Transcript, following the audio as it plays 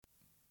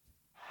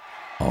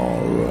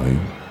All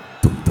right.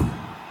 Dum, dum,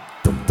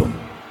 dum, dum.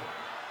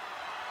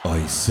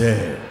 I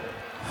said,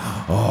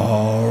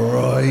 all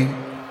right.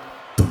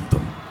 Dum,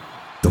 dum,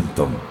 dum,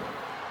 dum.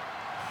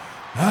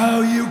 How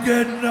you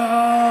getting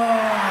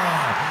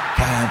on?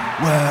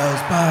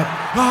 Cantwell's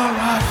back. All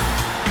right.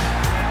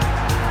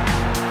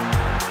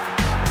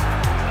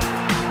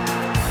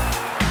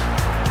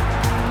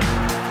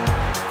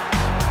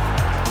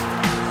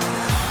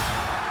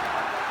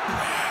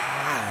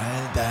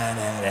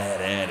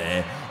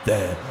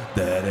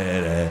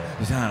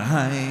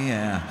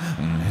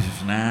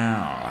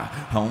 Now,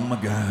 oh my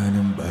God,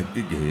 I'm back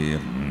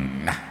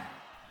again.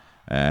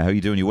 How you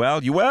doing? You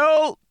well? You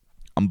well?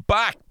 I'm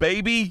back,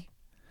 baby.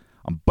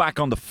 I'm back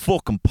on the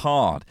fucking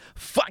pod.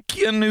 Fuck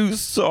your new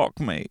sock,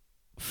 mate.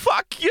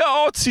 Fuck your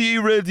OT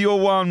Radio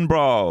 1,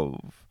 bro.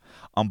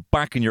 I'm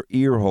back in your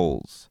ear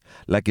holes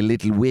like a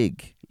little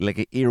wig, like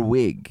an ear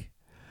wig.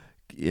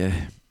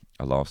 Yeah,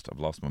 I've lost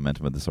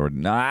momentum with this already.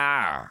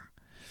 Nah.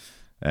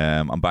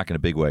 I'm back in a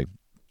big way.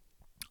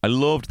 I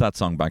loved that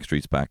song,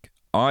 Backstreet's Back.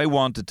 I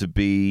wanted to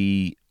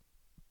be,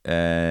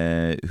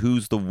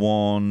 who's the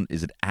one,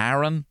 is it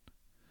Aaron?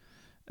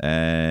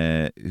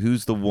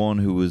 Who's the one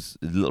who was,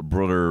 his little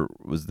brother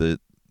was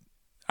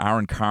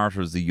Aaron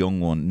Carter is the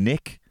young one.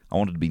 Nick? I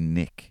wanted to be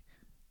Nick.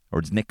 Or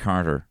it's Nick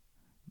Carter,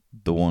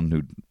 the one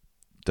who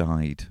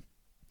died.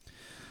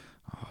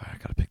 Oh, I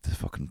gotta pick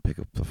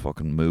up the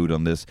fucking mood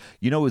on this.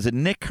 You know, is it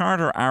Nick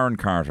Carter or Aaron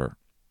Carter?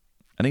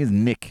 I think it's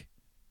Nick.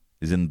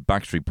 Is in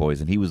Backstreet Boys,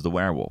 and he was the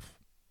werewolf.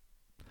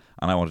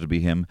 And I wanted to be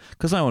him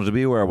because I wanted to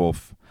be a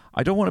werewolf.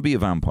 I don't want to be a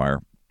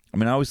vampire. I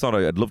mean, I always thought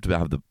I'd love to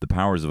have the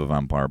powers of a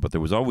vampire, but I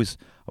was always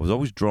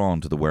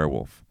drawn to the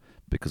werewolf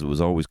because it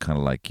was always kind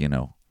of like, you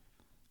know,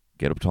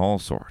 get up to all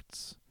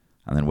sorts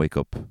and then wake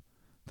up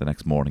the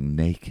next morning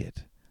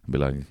naked and be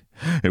like,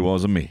 it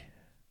wasn't me.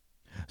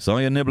 Saw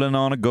you nibbling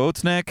on a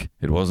goat's neck.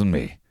 It wasn't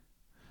me.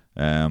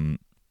 Have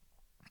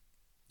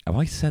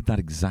I said that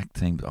exact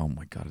same? Oh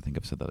my God, I think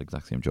I've said that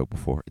exact same joke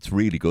before. It's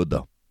really good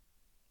though.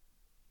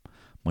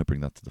 Might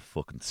bring that to the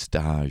fucking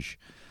stage.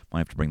 Might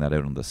have to bring that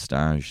out on the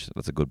stage.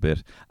 That's a good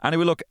bit.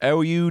 Anyway, look, how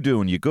are you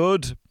doing? You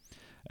good?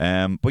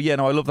 But yeah,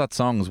 no, I love that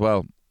song as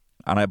well.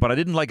 But I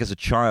didn't like as a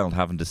child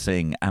having to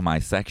sing "Am I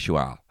Sexual?"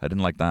 I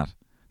didn't like that.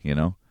 You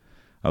know,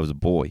 I was a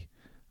boy.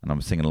 And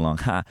I'm singing along,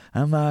 ha,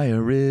 am I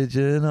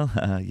original?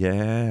 Ha,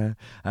 yeah.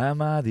 Am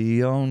I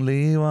the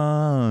only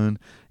one?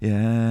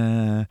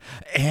 Yeah.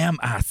 Am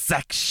I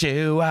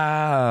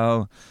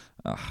sexual?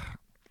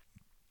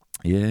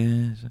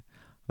 Yeah.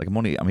 Like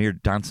I'm here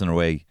dancing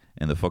away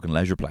in the fucking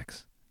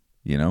Leisureplex,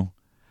 you know?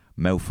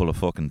 Mouthful of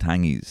fucking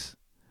tangies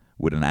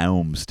with an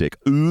aum stick.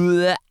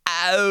 And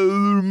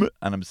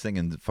I'm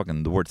singing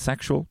the word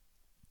sexual.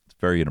 It's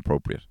very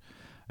inappropriate.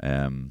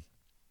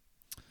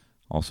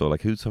 Also,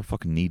 like, who's so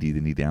fucking needy?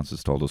 They need the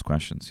answers to all those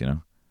questions, you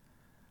know?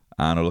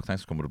 And look,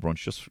 thanks for coming to brunch.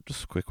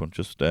 Just a quick one.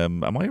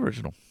 Am I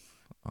original?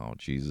 Oh,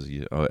 Jesus.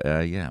 Yeah,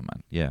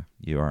 man. Yeah,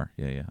 you are.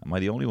 Yeah. Am I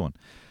the only one?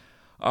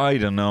 I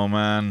don't know,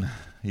 man.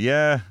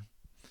 Yeah.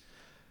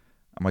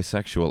 Am I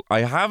sexual? I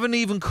haven't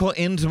even cut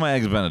into my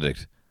Eggs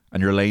Benedict,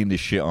 and you're laying this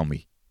shit on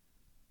me.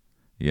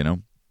 You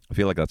know? I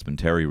feel like that's been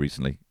Terry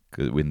recently,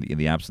 cause in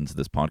the absence of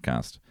this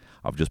podcast.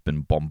 I've just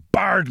been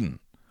bombarding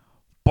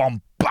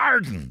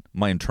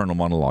my internal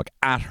monologue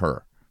at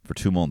her for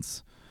 2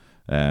 months.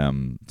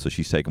 So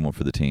she's taken one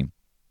for the team,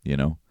 you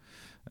know.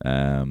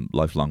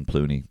 Lifelong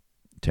Ploonie.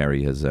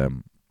 Terry has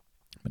been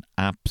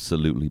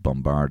absolutely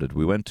bombarded.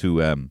 We went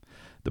to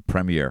the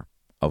premiere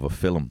of a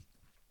film,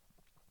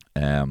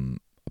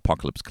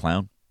 Apocalypse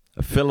Clown,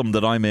 a film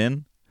that I'm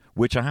in,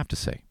 which I have to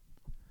say,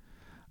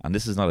 and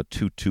this is not a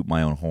toot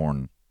my own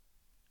horn.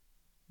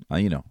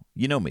 You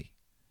know me.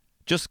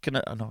 Just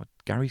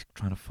Gary's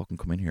trying to fucking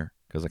come in here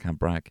because I can't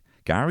brag.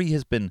 Gary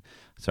has been,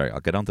 sorry, I'll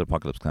get on to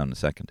Apocalypse Clown in a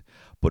second,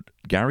 but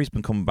Gary's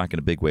been coming back in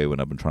a big way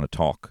when I've been trying to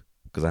talk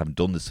because I haven't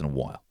done this in a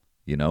while,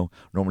 you know?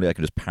 Normally I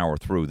can just power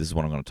through. This is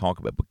what I'm going to talk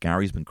about, but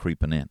Gary's been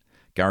creeping in.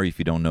 Gary, if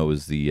you don't know,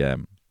 is the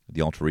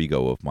alter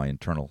ego of my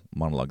internal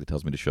monologue that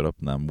tells me to shut up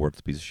and I'm a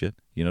worthless piece of shit.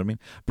 You know what I mean?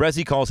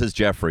 Brezzy calls his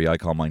Jeffrey, I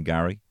call mine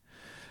Gary.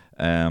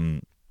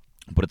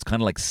 But it's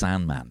kind of like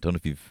Sandman. Don't know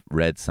if you've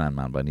read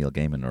Sandman by Neil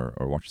Gaiman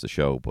or watched the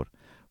show, but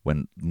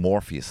when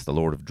Morpheus, the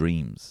Lord of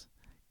Dreams,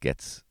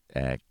 gets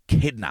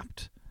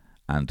kidnapped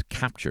and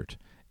captured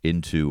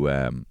into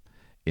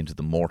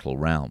the mortal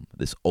realm,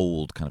 this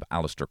old kind of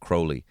Aleister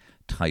Crowley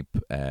type,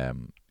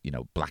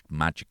 black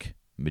magic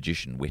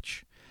magician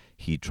witch,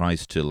 he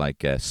tries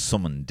to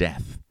summon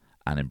death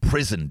and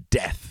imprison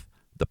death,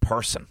 the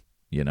person,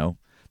 you know,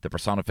 the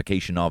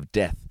personification of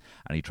death,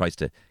 and he tries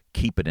to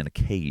keep it in a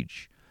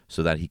cage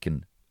so that he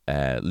can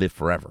live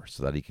forever,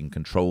 so that he can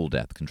control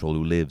death, control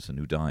who lives and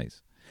who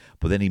dies.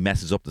 But then he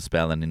messes up the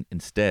spell, and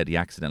instead he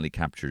accidentally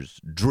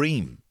captures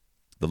Dream,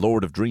 the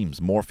Lord of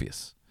Dreams,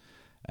 Morpheus,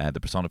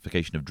 the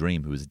personification of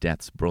Dream, who is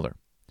Death's brother.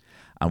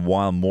 And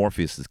while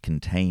Morpheus is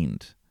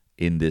contained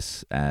in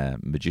this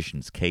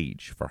magician's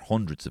cage for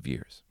hundreds of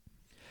years,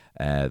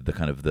 the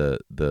kind of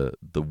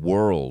the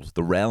world,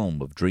 the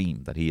realm of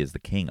dream that he is the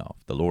king of,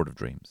 the Lord of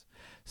Dreams,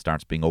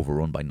 starts being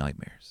overrun by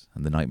nightmares,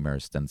 and the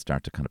nightmares then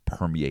start to kind of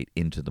permeate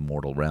into the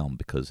mortal realm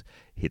because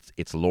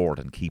its Lord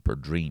and keeper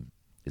Dream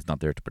is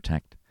not there to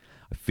protect.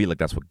 I feel like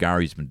that's what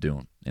Gary's been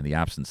doing in the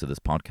absence of this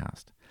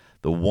podcast.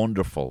 The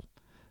wonderful,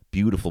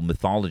 beautiful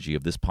mythology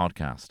of this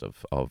podcast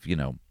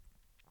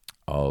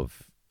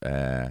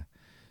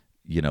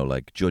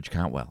like Judge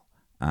Cantwell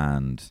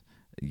and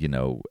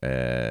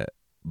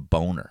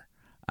Boner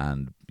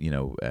and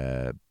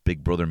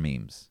Big Brother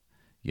memes.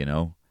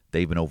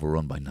 They've been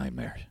overrun by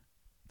nightmares.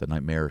 The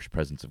nightmarish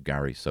presence of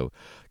Gary. So,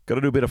 got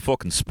to do a bit of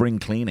fucking spring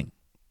cleaning.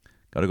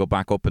 Got to go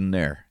back up in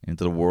there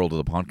into the world of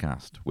the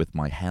podcast with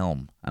my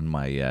helm and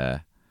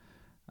my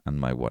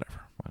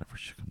whatever.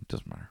 It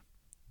doesn't matter.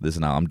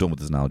 I'm done with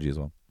this analogy as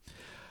well.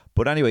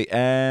 But anyway,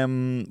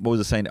 what was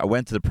I saying? I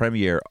went to the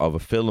premiere of a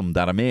film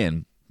that I'm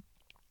in,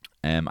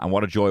 and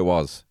what a joy it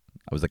was.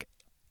 I was like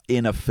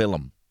in a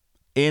film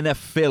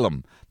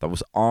that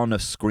was on a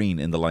screen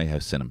in the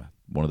Lighthouse Cinema,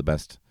 one of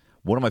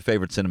my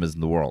favourite cinemas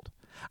in the world.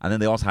 And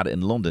then they also had it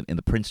in London in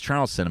the Prince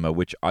Charles Cinema,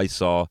 which I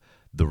saw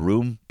The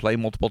Room play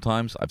multiple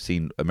times. I've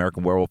seen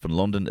American Werewolf in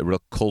London, a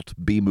real cult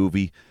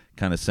B-movie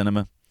kind of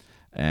cinema.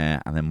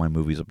 And then my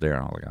movie's up there.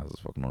 And I'm like, this is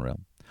fucking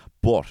unreal.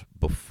 But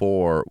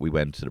before we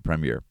went to the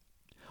premiere,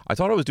 I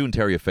thought I was doing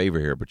Terry a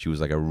favour here, but she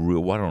was like, I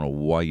don't know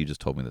why you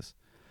just told me this.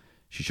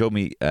 She showed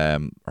me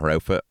her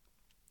outfit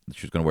that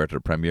she was going to wear to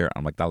the premiere.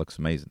 I'm like, that looks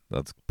amazing.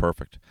 That's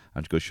perfect.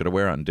 And she goes, should I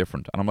wear it in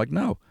different? And I'm like,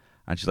 no.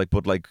 And she's like,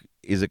 but like,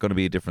 is it going to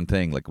be a different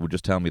thing? Like, would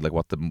just tell me like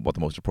what the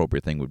most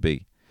appropriate thing would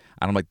be.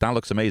 And I'm like, that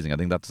looks amazing. I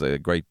think that's a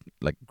great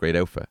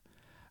outfit.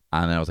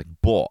 And then I was like,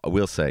 but I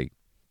will say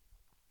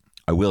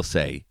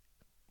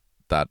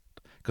that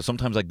because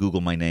sometimes I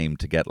Google my name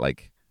to get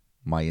like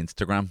my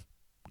Instagram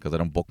because I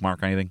don't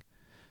bookmark anything.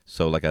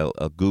 So like I'll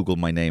Google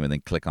my name and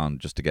then click on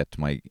just to get to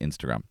my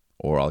Instagram,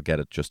 or I'll get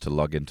it just to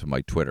log into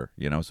my Twitter.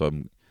 So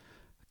I'm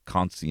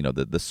constant.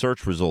 The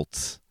search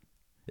results.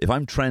 If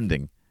I'm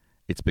trending,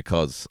 it's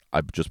because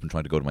I've just been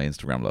trying to go to my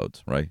Instagram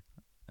loads, right,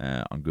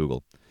 on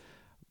Google.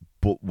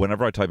 But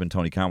whenever I type in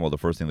Tony Cantwell, the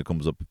first thing that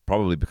comes up,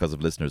 probably because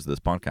of listeners of this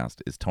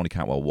podcast, is Tony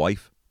Cantwell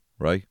wife,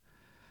 right?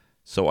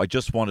 So I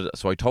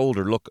told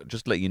her, look,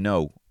 just to let you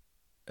know,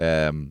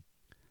 the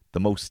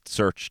most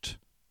searched,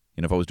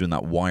 if I was doing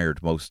that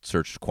Wired most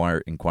searched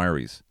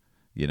inquiries,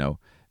 the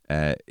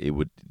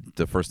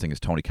first thing is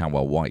Tony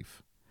Cantwell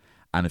wife.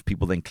 And if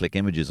people then click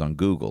images on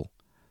Google,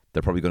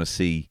 they're probably going to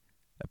see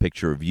a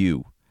picture of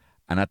you.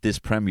 And at this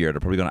premiere, they're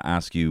probably going to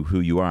ask you who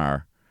you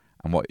are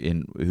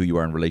and who you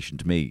are in relation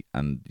to me,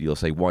 and you'll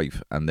say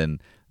wife, and then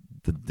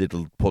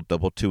they'll put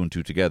two and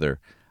two together,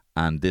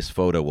 and this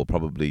photo will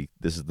probably.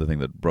 This is the thing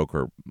that broke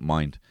her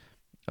mind.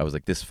 I was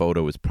like, this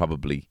photo is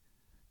probably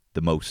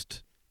the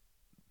most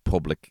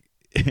public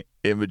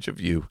image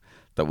of you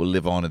that will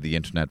live on in the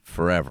internet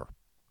forever.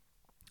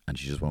 And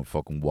she just went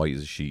fucking white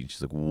as a sheet.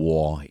 She's like,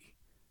 why?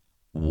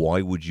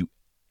 Why would you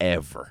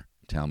ever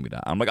tell me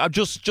that? I'm like,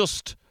 just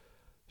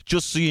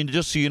so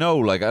you know,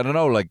 like, I don't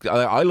know, like,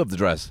 I love the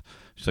dress.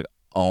 She's like,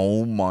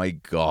 oh my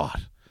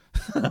God.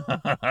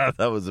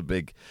 that was a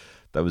big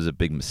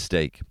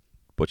mistake.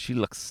 But she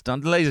looks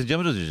stunning. Ladies and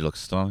gentlemen, she looks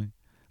stunning.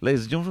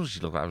 Ladies and gentlemen, she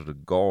looks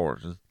absolutely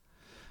gorgeous.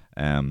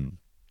 And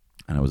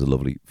it was a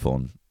lovely,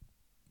 fun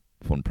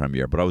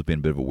premiere. But I was being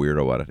a bit of a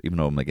weirdo at it, even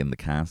though I'm like in the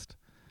cast,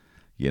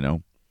 I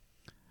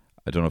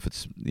don't know if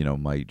it's,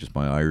 my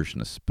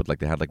Irishness, but like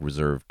they had like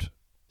reserved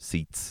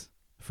seats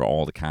for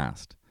all the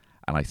cast.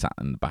 And I sat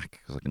in the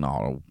back. I was like,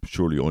 no,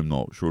 surely I'm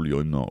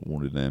not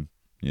one of them,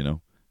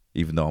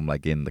 even though I'm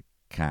like in the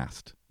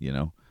cast,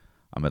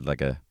 I'm at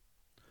like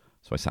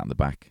so I sat in the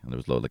back and there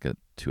was like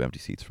two empty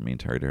seats for me and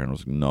Terry there. And I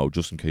was like, no,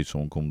 just in case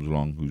someone comes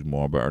along who's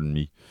more better than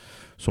me.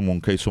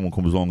 In case someone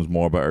comes along who's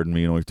more better than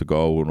me and I have to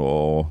go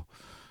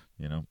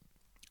and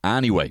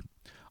Anyway,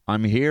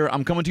 I'm here.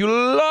 I'm coming to you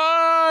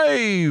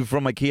live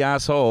from my key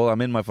asshole.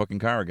 I'm in my fucking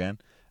car again.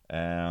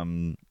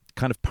 Kind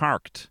of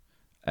parked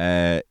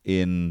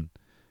in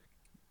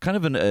kind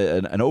of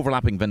an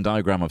overlapping Venn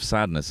diagram of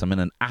sadness. I'm in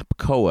an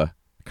Apcoa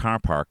car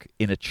park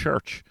in a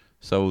church.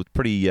 So it's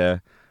pretty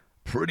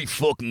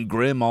fucking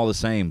grim all the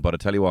same. But I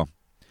tell you what,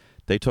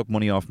 they took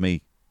money off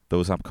me,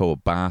 those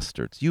Apcoa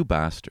bastards. You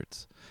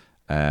bastards.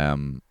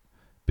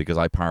 Because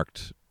I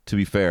parked, to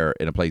be fair,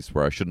 in a place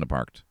where I shouldn't have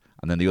parked.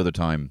 And then the other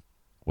time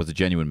was a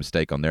genuine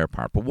mistake on their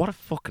part. But what a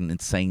fucking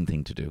insane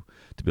thing to do.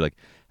 To be like,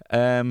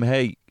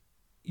 hey,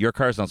 your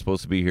car's not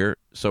supposed to be here,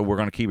 so we're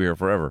going to keep it here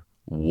forever.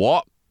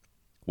 What?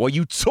 What are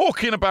you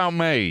talking about,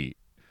 mate?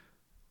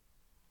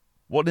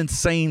 What an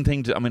insane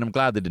thing to... I mean, I'm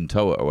glad they didn't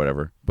tow it or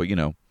whatever, but,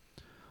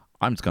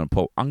 I'm just going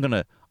to I'm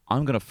going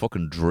to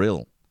fucking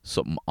drill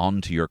something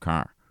onto your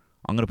car.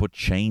 I'm going to put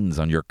chains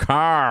on your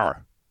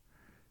car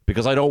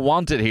because I don't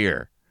want it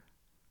here.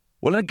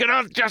 Well, then get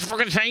out, just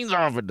fucking chains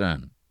off it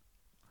then.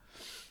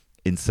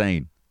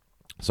 Insane.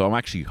 So I'm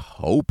actually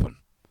hoping,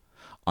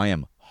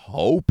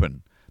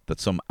 that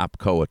some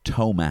Apcoa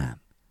tow man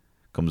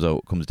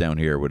comes down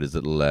here with his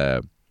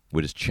little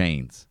with his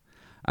chains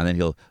And then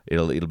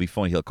it'll be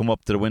funny. He'll come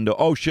up to the window.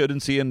 Oh shit, I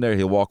didn't see you in there.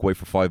 He'll walk away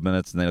for 5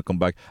 minutes, and then he'll come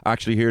back.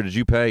 Actually, here, did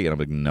you pay? And I'm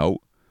like, no.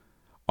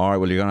 All right,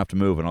 well, you're gonna have to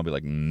move. And I'll be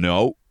like,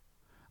 no.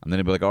 And then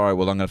he'll be like, all right,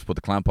 well, I'm gonna have to put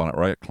the clamp on it.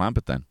 Right, clamp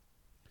it then.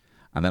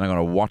 And then I'm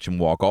gonna watch him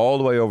walk all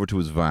the way over to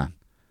his van,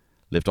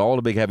 lift all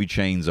the big heavy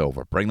chains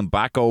over, bring them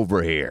back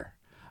over here,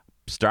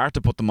 start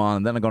to put them on,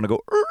 and then I'm gonna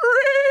go.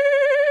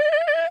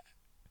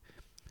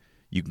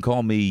 You can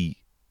call me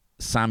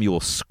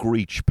Samuel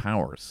Screech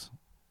Powers.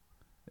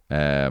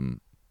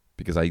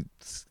 Because I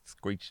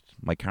screeched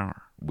my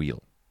car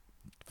wheel.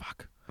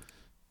 Fuck.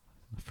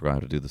 I forgot how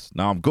to do this.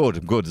 No, I'm good.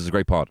 This is a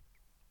great pod.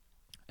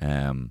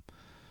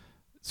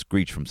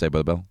 Screech from Saved by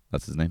the Bell.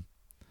 That's his name.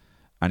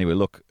 Anyway,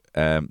 look.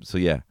 So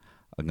yeah,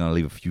 I'm going to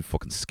leave a few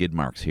fucking skid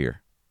marks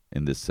here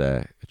in this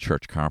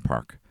church car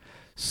park.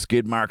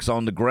 Skid marks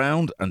on the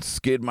ground and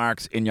skid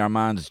marks in your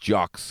man's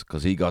jocks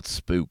because he got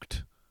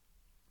spooked.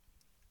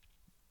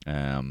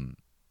 By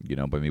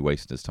me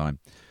wasting his time.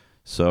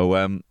 So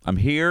I'm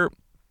here,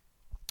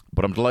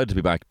 but I'm delighted to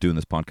be back doing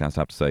this podcast,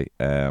 I have to say.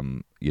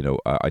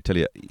 I tell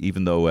you,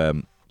 even though...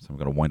 so I'm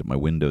going to wind up my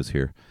windows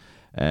here.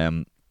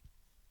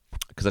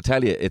 Because I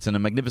tell you, it's a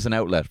magnificent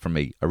outlet for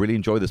me. I really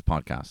enjoy this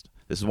podcast.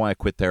 This is why I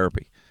quit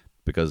therapy.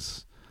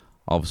 Because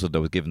all of a sudden I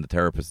was giving the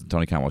therapist the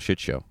Tony Cantwell shit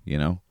show,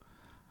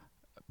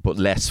 but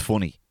less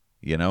funny,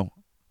 And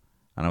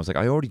I was like,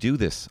 I already do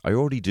this.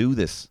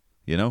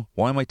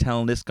 Why am I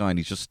telling this guy and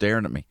he's just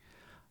staring at me?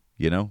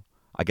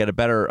 I get a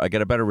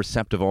better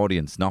receptive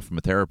audience, not from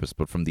a therapist,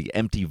 but from the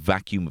empty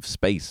vacuum of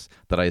space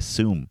that I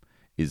assume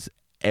is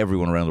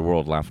everyone around the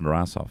world laughing their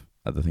ass off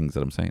at the things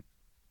that I'm saying.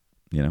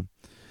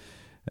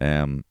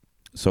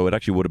 So it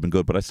actually would have been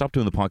good, but I stopped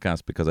doing the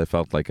podcast because I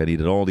felt like I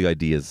needed all the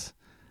ideas,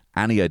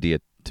 any idea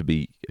to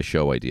be a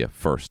show idea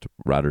first,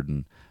 rather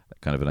than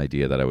kind of an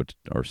idea that I would,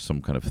 or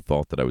some kind of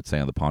thought that I would say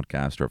on the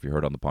podcast, or if you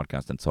heard on the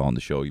podcast and saw on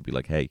the show, you'd be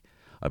like, hey,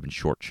 I've been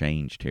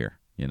shortchanged here,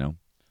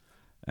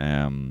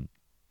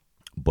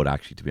 But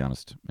actually, to be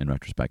honest, in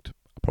retrospect,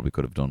 I probably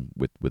could have done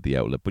with the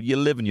outlet. But you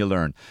live and you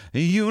learn.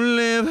 You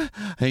live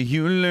and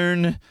you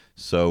learn.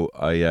 So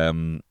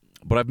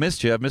but I've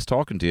missed you. I've missed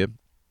talking to you.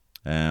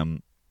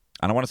 And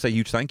I want to say a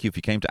huge thank you if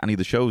you came to any of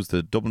the shows,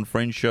 the Dublin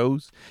Fringe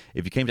shows.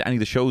 If you came to any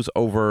of the shows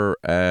over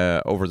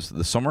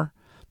the summer,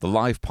 the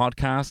live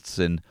podcasts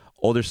in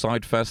Other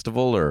Side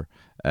Festival or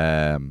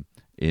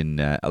in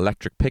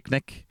Electric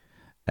Picnic.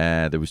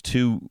 There was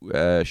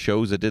 2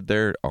 shows I did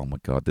there. Oh my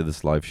God, did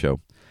this live show.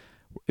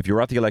 If you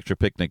were at the Electric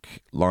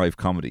Picnic live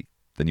comedy,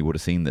 then you would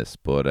have seen this.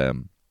 But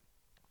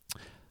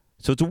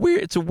so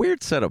it's a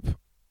weird setup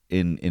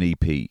in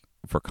EP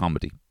for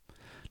comedy.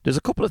 There's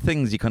a couple of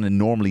things you kind of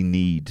normally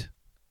need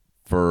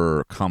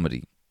for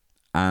comedy,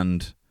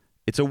 and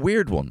it's a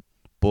weird one.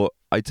 But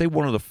I'd say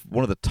one of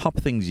the top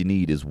things you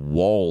need is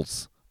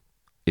walls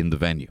in the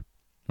venue,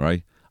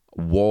 right?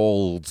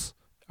 Walls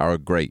are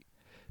great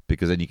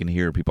because then you can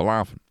hear people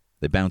laughing.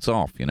 They bounce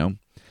off,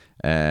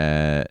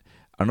 Another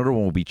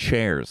one would be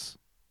chairs.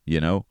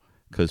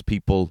 Because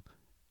people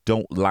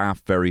don't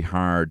laugh very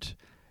hard.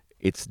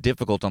 It's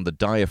difficult on the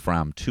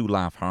diaphragm to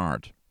laugh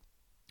hard.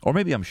 Or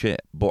maybe I'm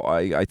shit, but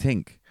I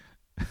think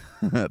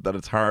that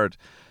it's hard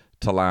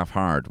to laugh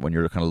hard when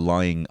you're kind of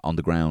lying on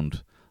the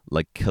ground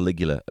like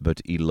Caligula about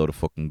to eat a load of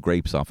fucking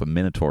grapes off a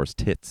minotaur's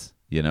tits,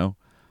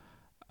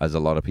 As a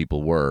lot of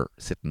people were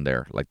sitting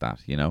there like that,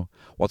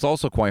 What's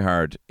also quite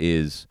hard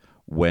is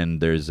when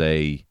there's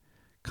a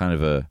kind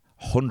of a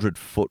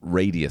 100-foot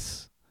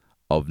radius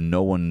of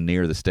no one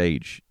near the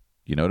stage,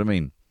 you know what I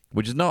mean?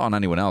 Which is not on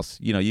anyone else.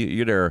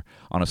 You're there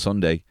on a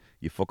Sunday,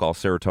 you fuck all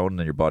serotonin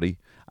in your body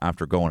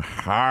after going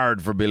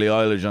hard for Billie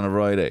Eilish on a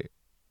Friday,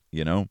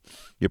 You're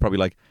probably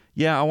like,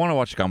 yeah, I want to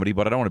watch comedy,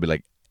 but I don't want to be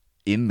like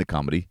in the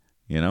comedy,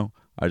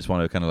 I just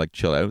want to kind of like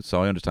chill out.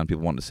 So I understand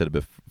people wanting to sit a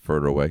bit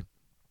further away.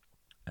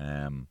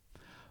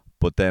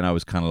 But then I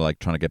was kind of like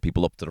trying to get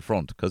people up to the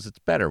front because it's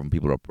better when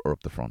people are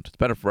up the front. It's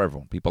better for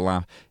everyone. People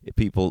laugh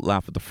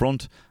at the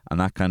front, and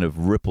that kind of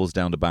ripples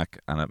down the back.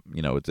 And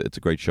it's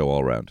a great show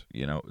all around.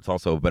 It's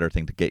also a better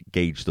thing to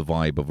gauge the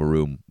vibe of a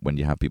room when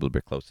you have people a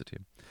bit closer to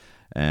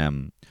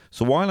you.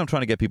 So while I'm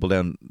trying to get people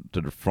down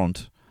to the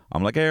front,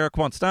 I'm like, hey,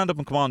 come on, stand up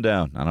and come on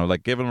down. And I'm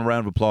like giving them a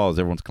round of applause.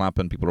 Everyone's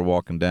clapping. People are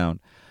walking down,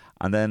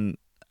 and then,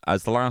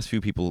 as the last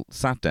few people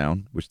sat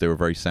down, which they were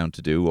very sound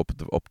to do,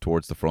 up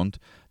towards the front,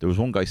 there was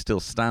one guy still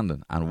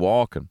standing and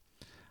walking.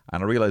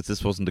 And I realized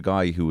this wasn't the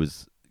guy who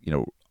was,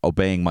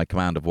 obeying my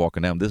command of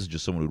walking down. This is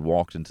just someone who'd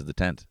walked into the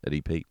tent at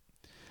EP.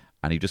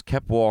 And he just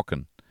kept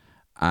walking.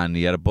 And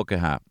he had a bucket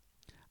hat.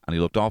 And he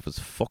looked off his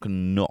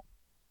fucking nut.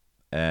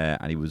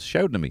 And he was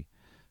shouting at me.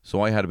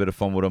 So I had a bit of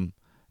fun with him.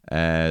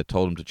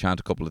 Told him to chant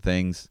a couple of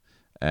things.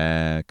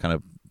 Kind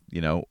of,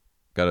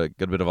 got a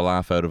bit of a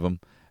laugh out of him.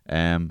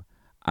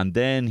 And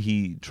then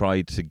he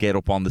tried to get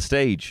up on the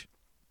stage.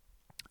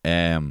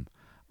 And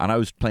I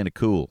was playing it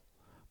cool.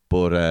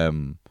 But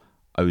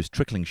I was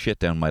trickling shit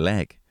down my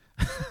leg.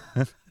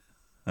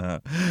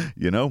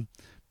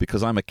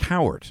 Because I'm a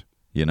coward.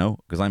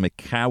 Because I'm a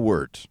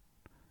coward.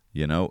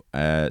 you know.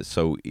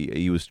 So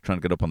he was trying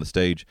to get up on the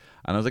stage,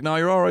 and I was like, "No,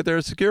 you're all right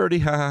there, security,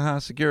 ha ha ha,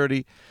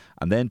 security."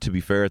 And then, to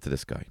be fair to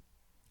this guy,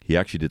 he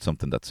actually did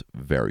something that's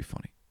very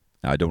funny.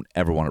 Now, I don't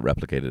ever want it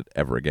replicated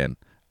ever again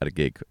at a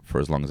gig for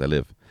as long as I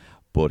live,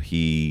 but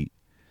he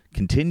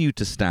continued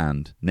to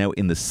stand now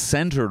in the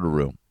center of the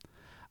room,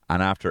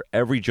 and after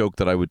every joke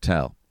that I would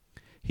tell,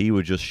 he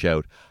would just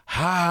shout,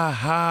 "Ha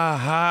ha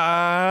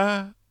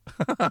ha!"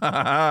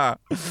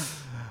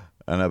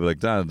 And I'd be like,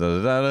 da da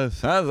da da da,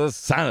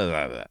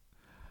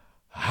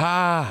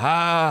 ha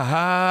ha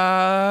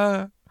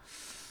ha.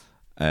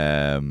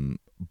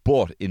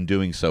 But in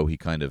doing so, he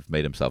kind of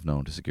made himself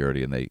known to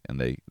security, and they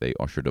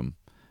ushered him,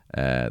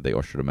 out.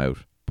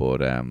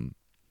 But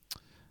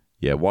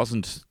yeah, it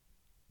wasn't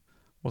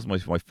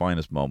my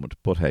finest moment.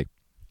 But hey,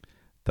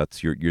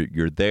 that's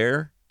you're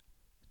there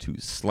to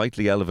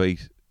slightly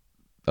elevate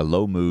a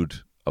low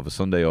mood of a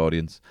Sunday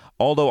audience.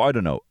 Although I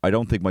don't know, I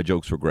don't think my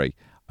jokes were great.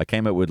 I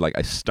came out with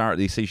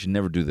they say you should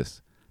never do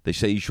this. They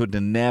say you should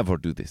never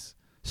do this.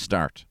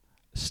 Start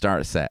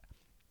a set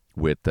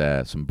with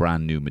some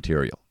brand new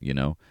material, you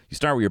know. You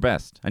start with your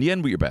best and you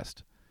end with your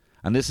best.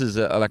 And this is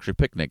Electric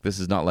Picnic. This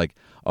is not like,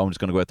 oh, I'm just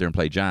going to go out there and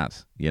play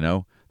jazz, you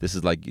know. This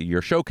is like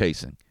you're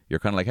showcasing. You're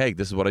kind of like, hey,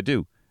 this is what I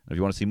do. And if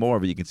you want to see more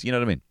of it, you can see, you know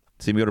what I mean?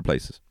 See me other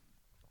places.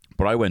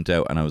 But I went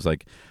out and I was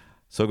like,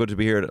 so good to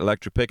be here at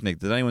Electric Picnic.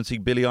 Did anyone see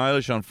Billie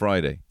Eilish on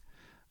Friday?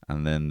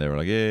 And then they were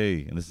like,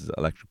 hey. And this is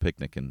Electric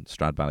Picnic in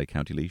Stradbally,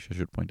 County Laois, I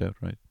should point out,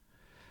 right?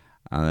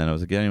 And then I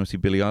was like, anyone see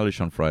Billie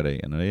Eilish on Friday?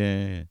 And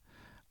yeah.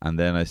 And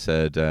then I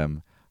said,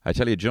 I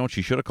tell you, Joan,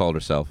 she should have called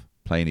herself,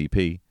 playing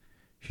EP,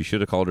 she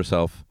should have called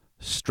herself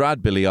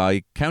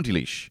Stradbally, County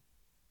Laois.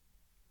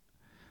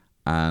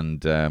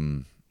 And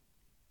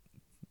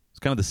it's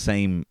kind of the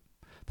same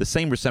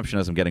reception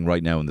as I'm getting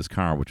right now in this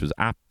car, which was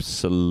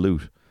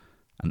absolute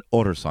and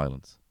utter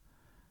silence.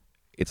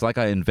 It's like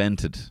I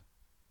invented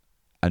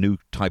a new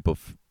type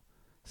of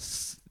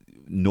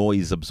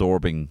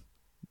noise-absorbing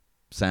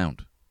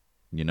sound,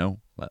 you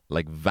know?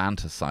 Like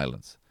Vanta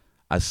silence.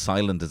 As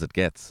silent as it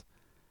gets.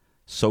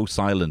 So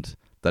silent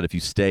that if you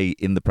stay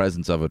in the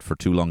presence of it for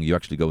too long, you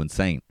actually go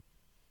insane.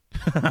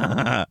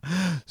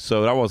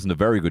 So that wasn't a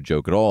very good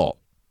joke at all.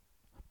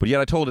 But yet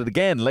I told it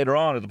again later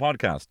on in the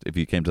podcast, if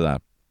you came to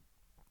that.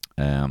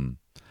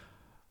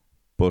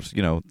 But,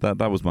 you know,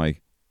 that was my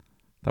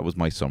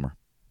summer,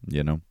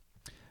 you know.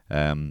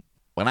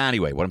 Well,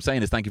 anyway, what I'm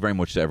saying is thank you very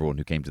much to everyone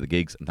who came to the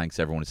gigs, and thanks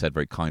to everyone who said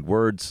very kind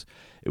words.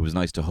 It was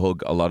nice to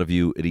hug a lot of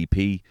you at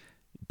EP.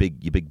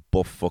 You big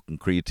buff fucking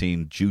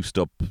creatine, juiced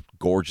up,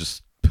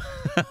 gorgeous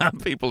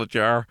people that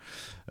you are.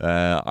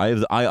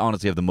 I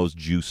honestly have the most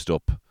juiced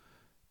up,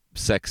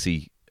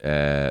 sexy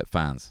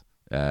fans.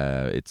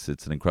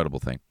 It's an incredible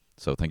thing.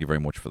 So thank you very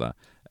much for that.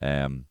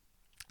 And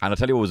I'll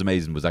tell you what was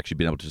amazing was actually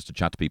being able to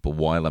chat to people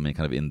while I'm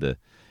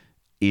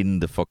in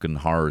the fucking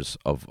horrors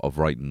of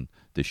writing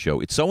this show.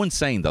 It's so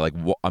insane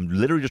that I'm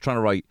literally just trying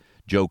to write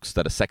jokes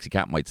that a sexy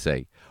cat might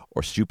say,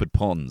 or stupid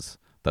puns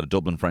that a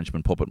Dublin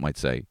Frenchman puppet might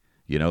say.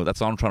 You know,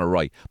 that's all I'm trying to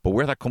write. But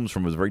where that comes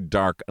from is a very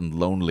dark and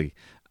lonely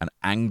and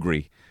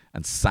angry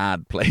and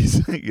sad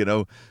place, you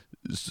know.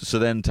 So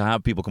then to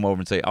have people come over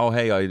and say, oh,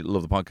 hey, I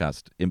love the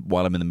podcast,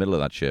 while I'm in the middle of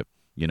that shit,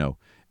 you know,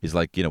 is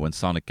like, you know, when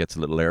Sonic gets a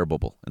little air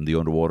bubble in the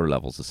underwater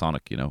levels of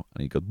Sonic, you know,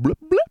 and he goes, blip,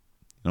 blip.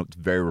 You know, it's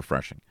very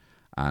refreshing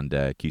and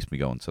keeps me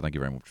going. So thank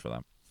you very much for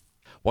that.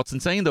 What's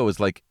insane, though,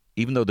 is like,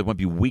 even though there might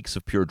be weeks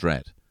of pure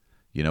dread,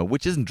 you know,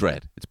 which isn't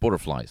dread, it's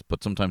butterflies,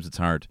 but sometimes it's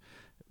hard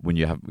when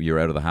you're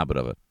out of the habit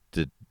of it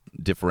to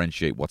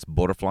differentiate what's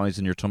butterflies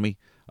in your tummy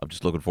of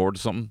just looking forward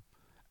to something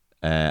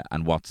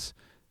and what's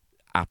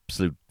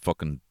absolute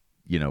fucking,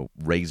 you know,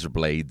 razor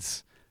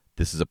blades.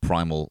 This is a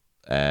primal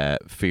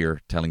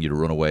fear telling you to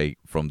run away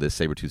from this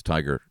saber-toothed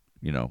tiger,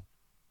 you know,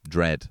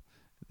 dread.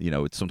 You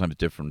know, it's sometimes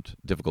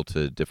difficult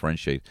to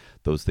differentiate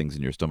those things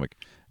in your stomach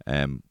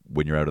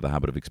when you're out of the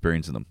habit of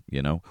experiencing them,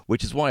 you know,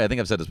 which is why I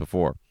think I've said this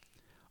before.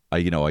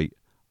 I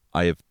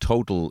have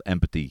total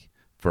empathy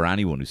for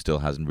anyone who still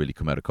hasn't really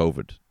come out of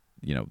COVID,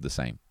 you know, the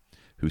same,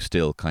 who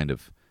still kind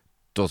of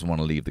doesn't want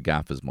to leave the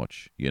gaff as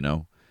much, you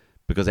know,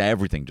 because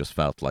everything just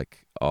felt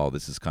like, oh,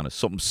 this is kind of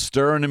something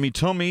stirring in me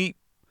tummy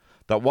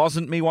that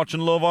wasn't me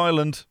watching Love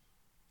Island.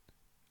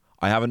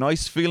 I have a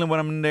nice feeling when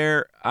I'm in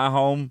there at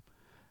home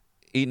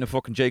eating a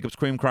fucking Jacob's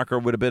cream cracker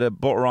with a bit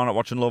of butter on it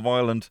watching Love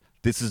Island.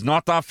 This is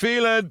not that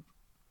feeling,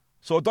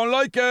 so I don't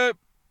like it.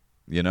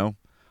 You know,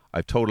 I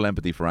have total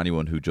empathy for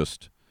anyone who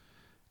just,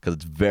 because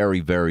it's very,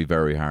 very,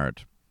 very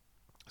hard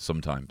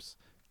sometimes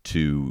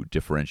to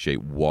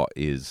differentiate what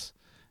is,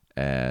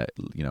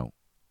 you know,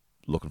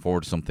 looking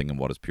forward to something and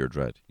what is pure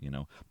dread, you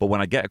know. But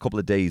when I get a couple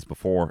of days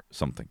before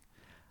something,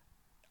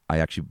 I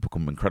actually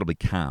become incredibly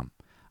calm.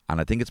 And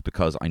I think it's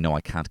because I know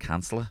I can't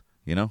cancel it,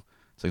 you know.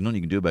 It's like nothing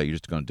you can do about it, you're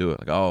just going to do it.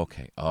 Like,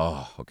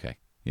 oh, okay,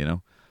 you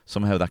know.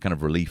 Somehow that kind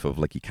of relief of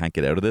like, you can't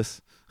get out of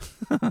this.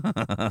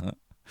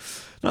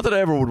 Not that I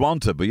ever would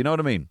want to, but you know what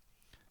I mean.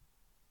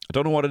 I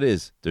don't know what it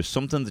is. There's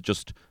something that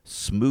just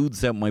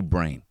smooths out my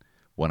brain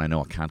when I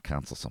know I can't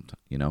cancel something,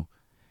 you know.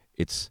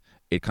 It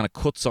kind of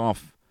cuts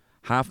off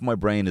Half my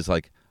brain is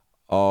like,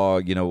 oh,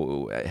 you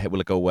know,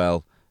 will it go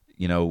well?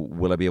 You know,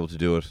 will I be able to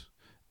do it?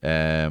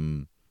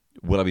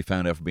 Will I be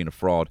found out for being a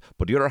fraud?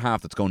 But the other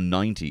half that's going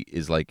 90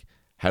 is like,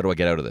 how do I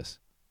get out of this?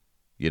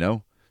 You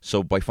know?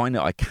 So by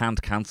finding out I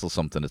can't cancel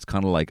something, it's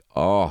kind of like,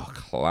 oh,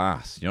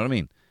 class. You know what I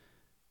mean?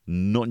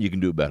 Nothing you can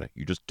do about it.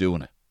 You're just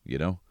doing it, you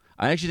know?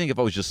 I actually think if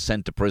I was just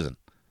sent to prison,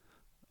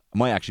 I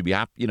might actually be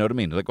happy, you know what I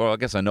mean? Like, well, I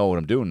guess I know what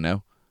I'm doing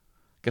now.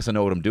 I guess I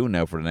know what I'm doing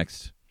now for the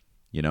next,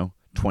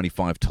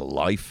 25 to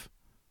life,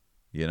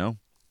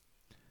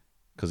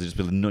 Because there's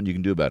just nothing you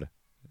can do about it.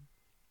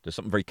 There's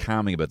something very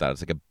calming about that.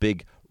 It's like a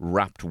big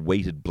wrapped,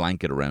 weighted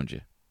blanket around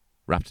you,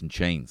 wrapped in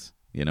chains,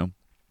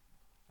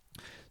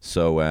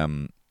 So,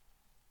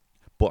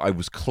 but I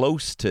was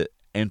close to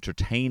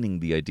entertaining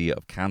the idea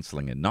of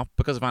cancelling it, not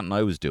because of anything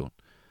I was doing,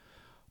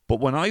 but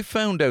when I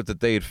found out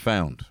that they had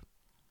found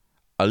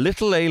a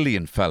little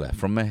alien fella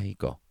from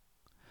Mexico,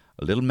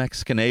 a little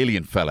Mexican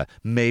alien fella,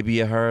 maybe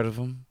you heard of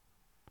him?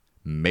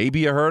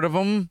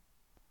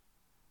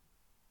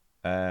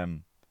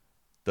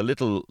 The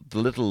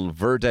little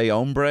verde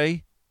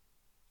hombre,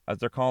 as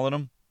they're calling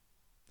him.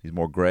 He's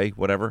more grey,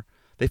 whatever.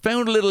 They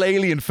found a little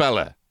alien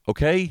fella,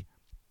 okay?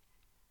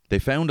 They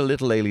found a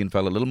little alien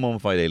fella, a little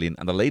mummified alien,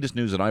 and the latest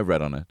news that I've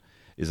read on it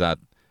is that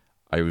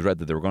I read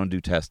that they were going to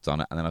do tests on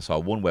it, and then I saw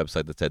one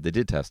website that said they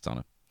did tests on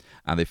it,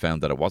 and they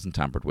found that it wasn't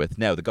tampered with.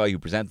 Now, the guy who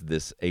presented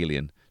this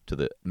alien to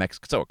the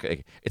Mexican... So,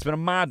 okay, it's been a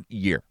mad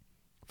year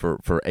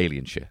for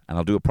alien shit, and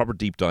I'll do a proper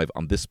deep dive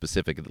on this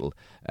specific little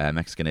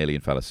Mexican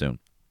alien fella soon,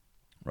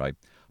 right?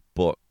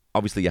 But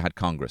obviously you had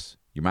Congress.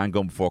 Your man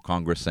going before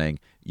Congress saying,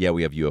 yeah,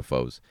 we have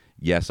UFOs.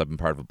 Yes, I've been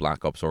part of a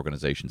black ops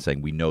organization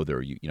saying we know there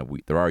are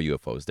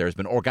UFOs. There's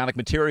been organic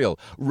material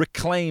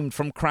reclaimed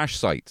from crash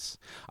sites.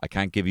 I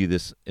can't give you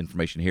this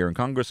information here in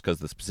Congress because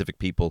the specific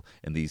people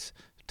in these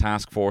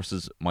task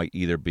forces might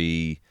either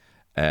be,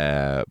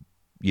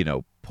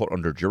 put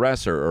under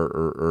duress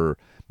or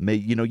may,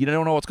 you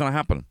don't know what's going to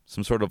happen.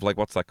 Some sort of, like,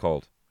 what's that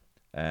called?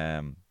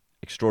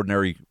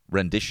 Extraordinary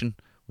rendition,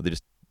 where they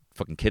just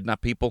fucking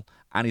kidnap people.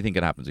 Anything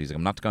can happen. So he's like,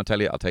 I'm not going to tell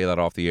you. I'll tell you that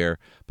off the air,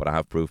 but I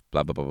have proof,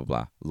 blah, blah, blah, blah,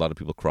 blah. A lot of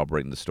people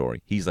corroborating the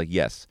story. He's like,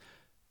 yes,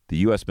 the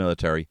U.S.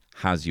 military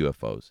has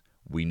UFOs.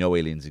 We know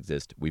aliens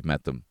exist. We've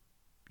met them,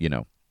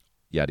 yada,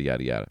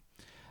 yada, yada.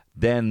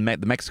 Then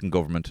the Mexican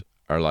government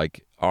are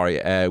like, all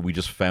right, we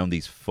just found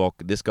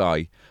this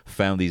guy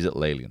found these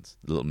little aliens,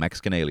 the little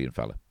Mexican alien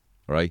fella,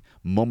 right?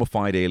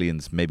 Mummified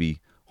aliens, maybe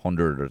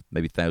 100 or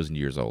maybe 1,000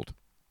 years old.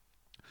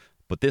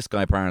 But this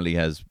guy apparently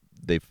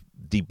they've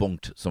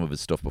debunked some of his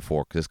stuff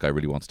before because this guy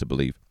really wants to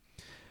believe.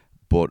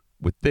 But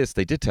with this,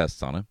 they did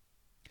tests on it.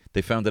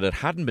 They found that it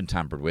hadn't been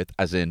tampered with,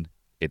 as in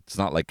it's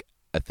not like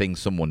a thing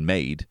someone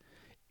made.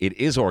 It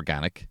is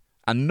organic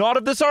and not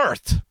of this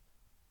earth.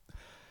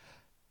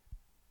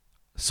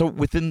 So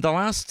within the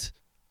last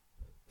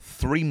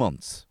 3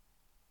 months,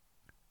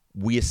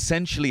 we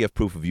essentially have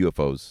proof of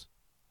UFOs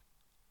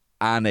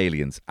and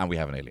aliens, and we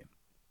have an alien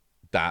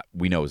that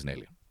we know is an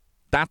alien.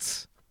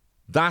 That's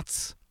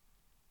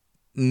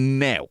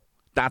now.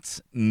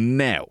 That's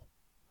now.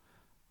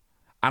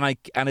 And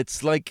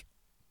it's like,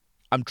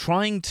 I'm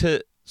trying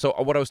to... So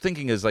what I was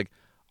thinking is, like,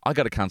 I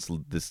got to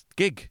cancel this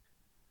gig.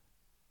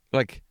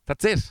 Like,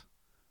 that's it.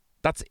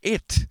 That's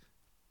it.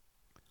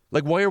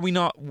 Like, why are we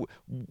not...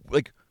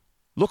 Like,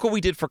 look what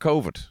we did for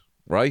COVID,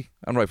 right?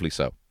 And rightfully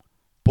so.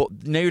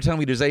 But now you're telling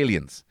me there's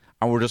aliens.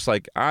 And we're just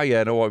like,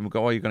 yeah, no, what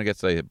are you going to get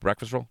today? A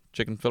breakfast roll?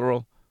 Chicken filler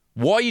roll?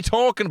 What are you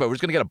talking about? We're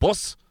just going to get a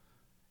bus?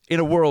 In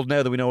a world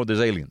now that we know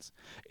there's aliens.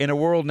 In a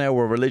world now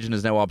where religion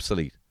is now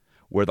obsolete.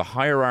 Where the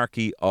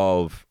hierarchy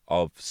of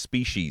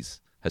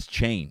species has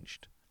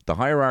changed. The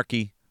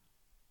hierarchy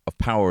of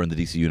power in the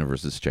DC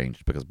universe has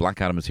changed. Because Black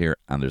Adam is here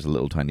and there's a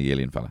little tiny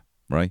alien fella.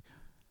 Right?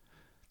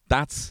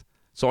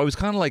 So I was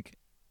kind of like,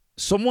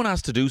 someone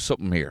has to do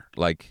something here.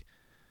 Like,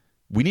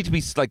 we need to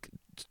be, like,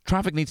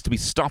 traffic needs to be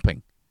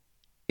stopping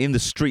in the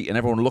street and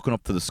everyone looking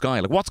up to the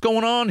sky. Like, what's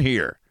going on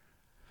here?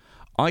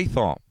 I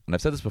thought, and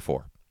I've said this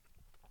before,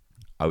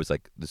 I was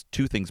like, there's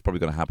two things probably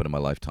going to happen in my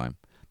lifetime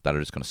that are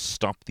just going to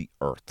stop the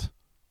earth,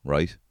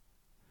 right?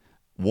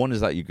 One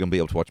is that you're going to be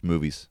able to watch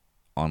movies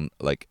on,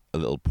 like, a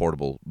little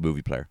portable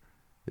movie player.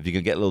 If you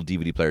can get a little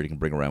DVD player you can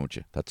bring around with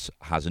you that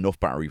has enough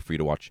battery for you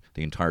to watch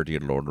the entirety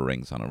of Lord of the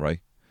Rings on it,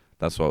 right?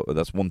 That's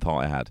one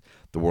thought I had.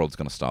 The world's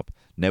going to stop.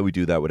 Now we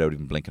do that without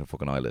even blinking a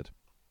fucking eyelid.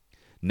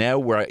 Now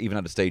we're even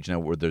at a stage now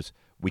where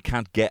we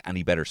can't get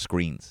any better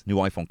screens. New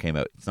iPhone came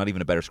out. It's not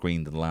even a better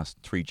screen than the last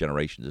 3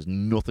 generations. There's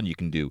nothing you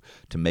can do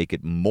to make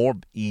it more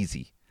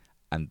easy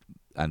and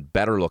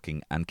better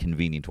looking and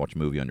convenient to watch a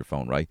movie on your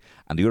phone, right?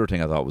 And the other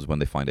thing I thought was when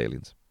they find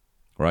aliens,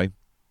 right?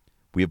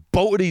 We have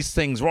both of these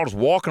things. We're all just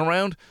walking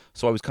around.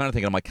 So I was kind of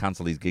thinking I might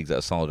cancel these gigs out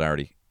of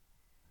solidarity.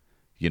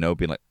 Being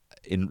like,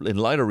 in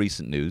light of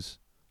recent news,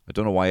 I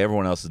don't know why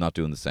everyone else is not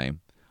doing the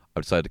same.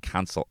 I've decided to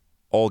cancel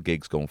all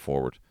gigs going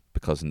forward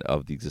because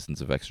of the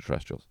existence of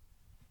extraterrestrials.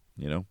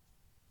 I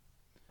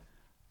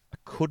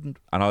couldn't...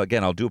 And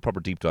I'll do a proper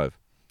deep dive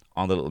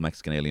on the little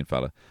Mexican alien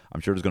fella.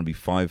 I'm sure there's going to be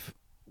 5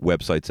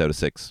 websites out of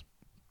 6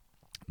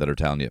 that are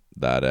telling you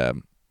that,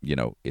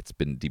 it's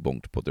been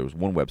debunked. But there was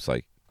one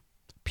website,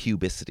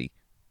 Pubicity,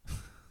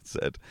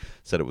 said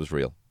it was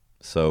real.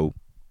 So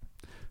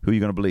who are you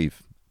going to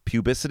believe?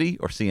 Pubicity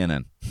or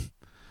CNN?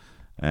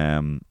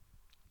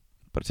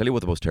 But I tell you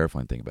what the most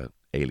terrifying thing about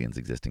aliens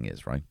existing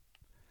is, right?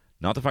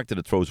 Not the fact that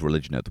it throws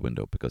religion out the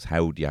window, because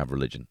how do you have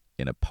religion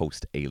in a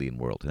post-alien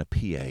world, in a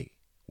PA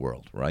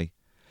world, right?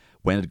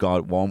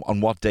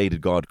 On what day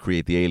did God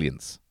create the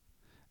aliens?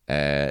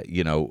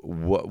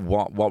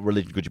 What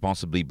religion could you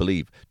possibly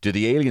believe? Do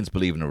the aliens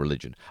believe in a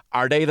religion?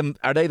 Are they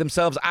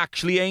themselves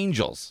actually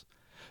angels?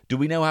 Do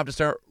we now have to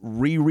start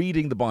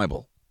rereading the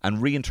Bible and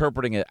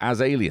reinterpreting it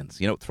as aliens?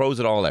 It throws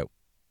it all out,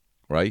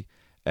 right?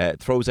 It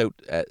throws out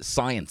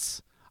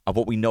science of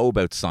what we know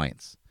about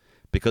science,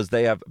 because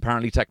they have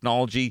apparently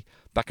technology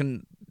that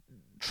can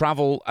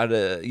travel at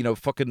a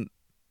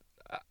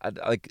at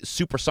like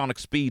supersonic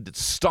speed that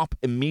stop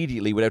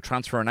immediately without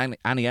transferring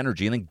any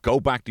energy and then go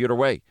back the other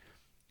way.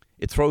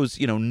 It throws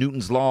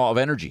Newton's law of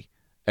energy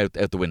out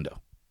the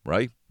window,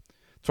 right?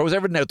 Throws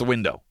everything out the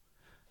window,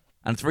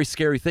 and it's a very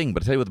scary thing.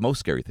 But I tell you what the most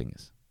scary thing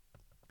is.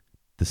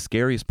 The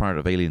scariest part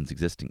of aliens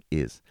existing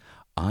is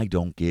I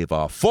don't give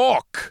a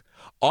fuck.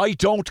 I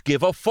don't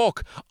give a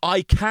fuck.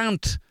 I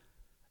can't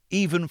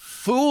even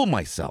fool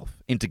myself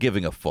into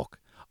giving a fuck.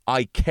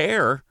 I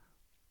care.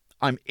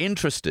 I'm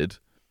interested.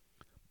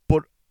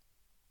 But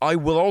I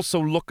will also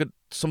look at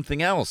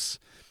something else.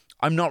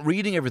 I'm not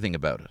reading everything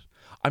about it.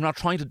 I'm not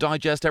trying to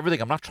digest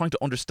everything. I'm not trying to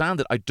understand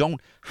it. I don't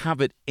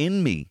have it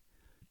in me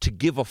to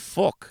give a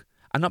fuck.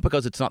 And not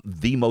because it's not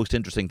the most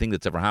interesting thing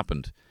that's ever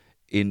happened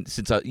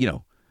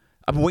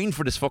I've been waiting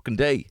for this fucking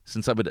day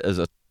since I've been as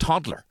a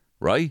toddler,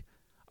 right?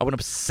 I've been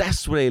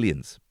obsessed with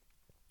aliens.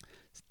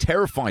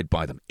 Terrified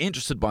by them,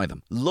 interested by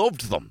them,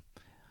 loved them.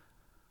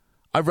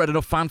 I've read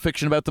enough fan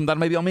fiction about them that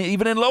maybe I'm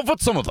even in love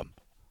with some of them,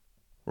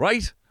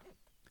 right?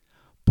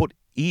 But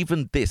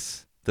even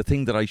this, the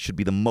thing that I should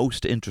be the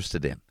most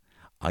interested in,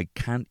 I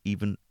can't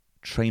even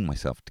train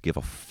myself to give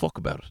a fuck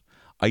about it.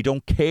 I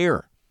don't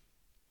care.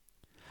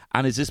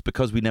 And is this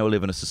because we now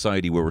live in a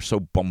society where we're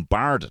so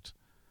bombarded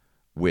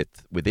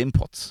with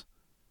inputs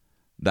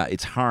that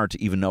it's hard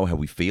to even know how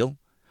we feel?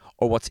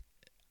 Or what's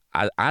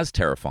as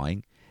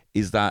terrifying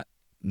is that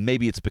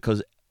maybe it's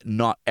because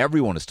not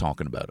everyone is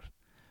talking about it.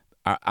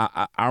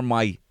 Are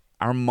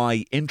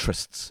my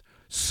interests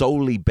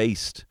solely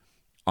based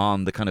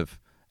on the kind of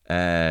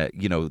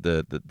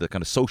the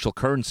kind of social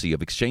currency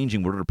of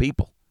exchanging with other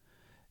people?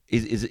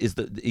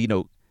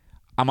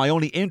 Am I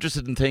only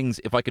interested in things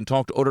if I can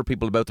talk to other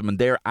people about them and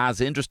they're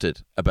as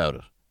interested about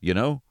it?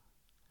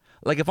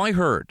 Like if I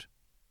heard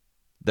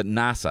that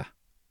NASA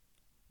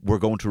were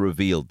going to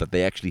reveal that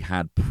they actually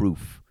had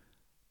proof,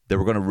 they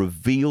were going to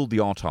reveal the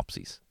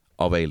autopsies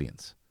of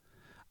aliens,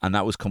 and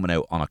that was coming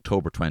out on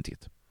October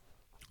 20th.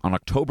 On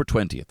October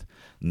 20th,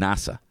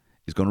 NASA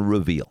is going to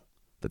reveal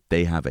that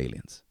they have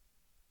aliens,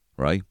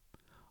 right?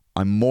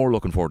 I'm more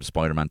looking forward to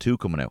Spider-Man 2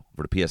 coming out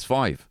for the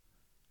PS5.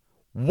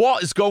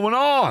 What is going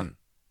on?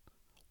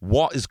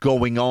 What is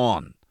going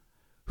on?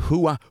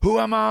 Who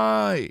am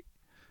I?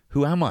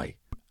 Who am I?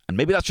 And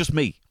maybe that's just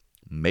me.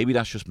 Maybe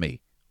that's just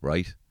me,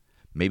 right?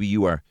 Maybe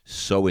you are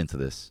so into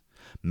this.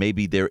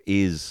 Maybe there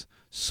is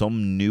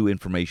some new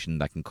information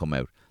that can come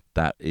out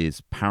that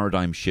is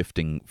paradigm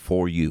shifting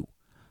for you,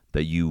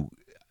 that you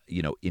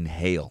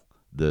inhale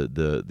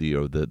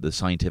the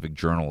scientific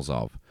journals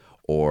of,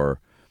 or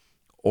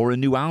a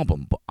new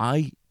album. But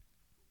I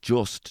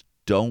just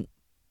don't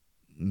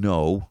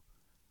know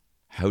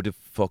how to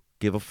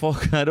give a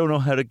fuck. I don't know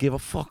how to give a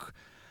fuck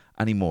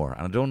anymore.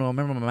 And I don't know. I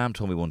remember my mom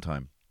told me one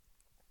time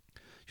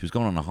she was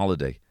going on a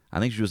holiday. I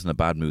think she was in a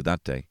bad mood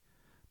that day.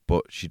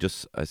 But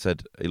I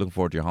said, are you looking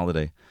forward to your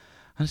holiday?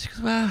 And she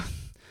goes, well,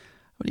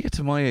 when you get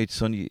to my age,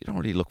 son, you don't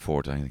really look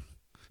forward to anything.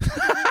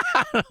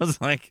 I was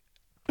like,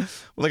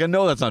 I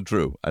know that's not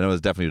true. I know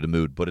it's definitely the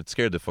mood, but it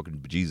scared the fucking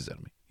bejesus out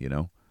of me,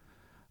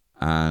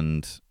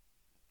 And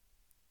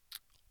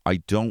I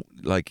don't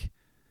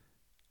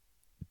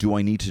do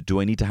I need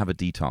to have a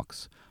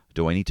detox?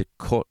 Do I need to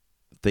cut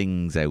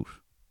things out,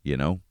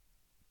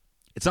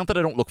 It's not that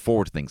I don't look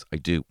forward to things. I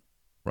do,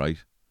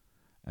 right?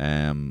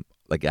 I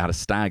had a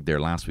stag there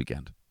last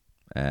weekend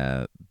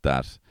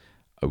that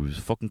I was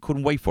fucking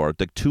couldn't wait for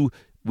it.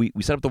 We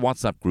set up the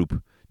WhatsApp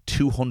group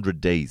 200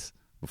 days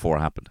before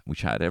it happened. We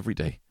chatted every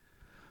day.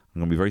 I'm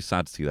going to be very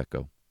sad to see that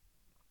go.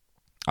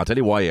 I'll tell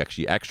you why,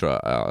 actually,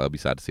 I'll be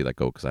sad to see that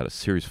go, because I had a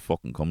serious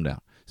fucking come down.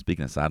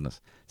 Speaking of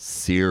sadness,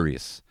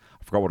 serious.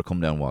 I forgot what a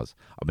come down was.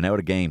 I've been out of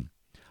a game.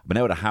 I've been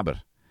out of habit.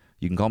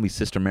 You can call me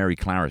Sister Mary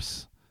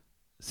Clarence.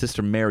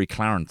 Sister Mary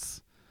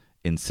Clarence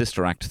in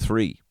Sister Act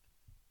 3.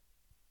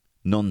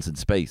 Nuns in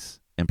space,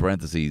 in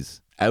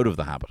parentheses, out of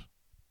the habit.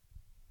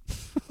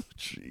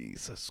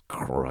 Jesus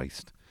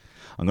Christ.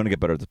 I'm going to get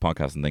better at this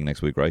podcasting thing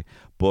next week, right?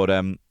 But,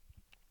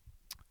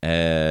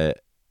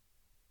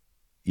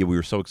 we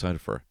were so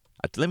excited for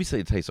it. Let me tell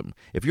you something.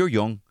 If you're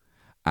young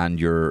and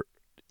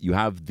you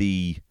have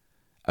the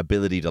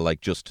ability to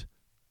just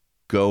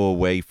go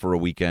away for a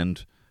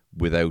weekend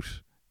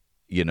without,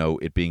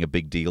 it being a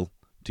big deal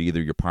to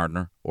either your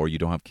partner or you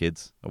don't have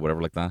kids or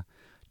whatever like that,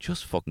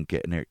 just fucking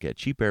get in there, get a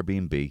cheap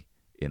Airbnb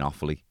in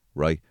Offaly,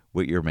 right,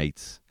 with your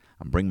mates,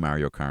 and bring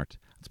Mario Kart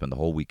and spend the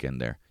whole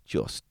weekend there.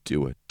 Just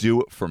do it.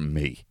 Do it for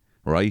me,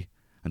 right?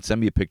 And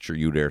send me a picture of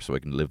you there so I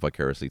can live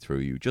vicariously through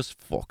you.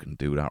 Just fucking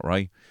do that,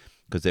 right?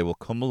 Because they will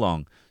come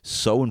along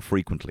so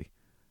infrequently.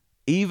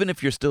 Even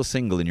if you're still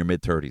single in your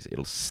mid-30s,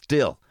 it'll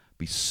still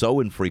be so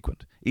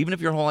infrequent. Even if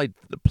your whole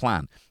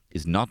plan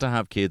is not to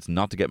have kids,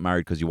 not to get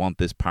married because you want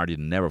this party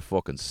to never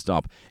fucking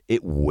stop,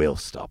 it will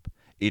stop.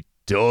 It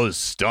does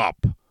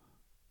stop.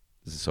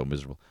 This is so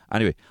miserable.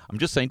 Anyway, I'm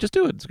just saying, just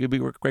do it. It's going to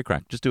be a great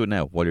crack. Just do it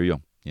now while you're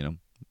young, you know.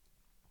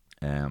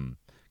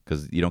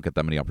 Because you don't get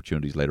that many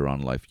opportunities later on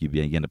in life. You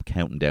end up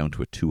counting down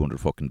to 200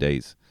 fucking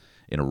days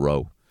in a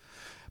row.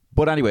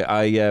 But anyway,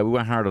 we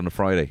went hard on the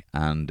Friday,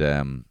 and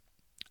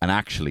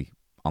actually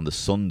on the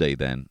Sunday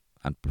then,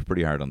 and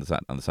pretty hard on the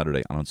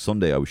Saturday. And on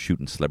Sunday, I was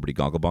shooting Celebrity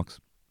Gogglebox,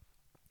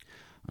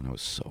 and I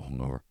was so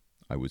hungover.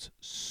 I was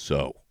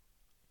so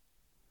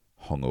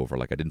hungover.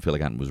 Like, I didn't feel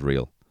like anything was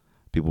real.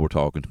 People were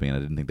talking to me,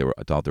 and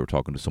I thought they were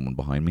talking to someone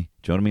behind me.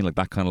 Do you know what I mean? Like,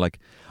 that kind of, like,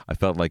 I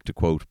felt like, to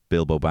quote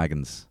Bilbo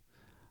Baggins,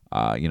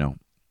 you know,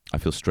 I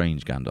feel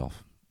strange,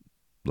 Gandalf,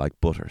 like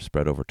butter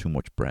spread over too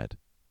much bread.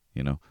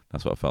 You know,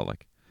 that's what I felt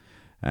like.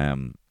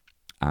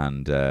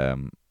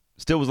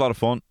 Still was a lot of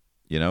fun,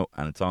 you know,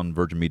 and it's on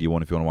Virgin Media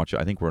 1 if you want to watch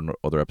it. I think we're on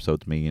other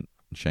episodes, me and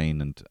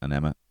Shane and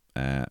Emma,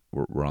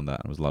 we're on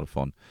that, and it was a lot of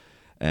fun.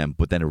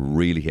 But then it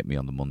really hit me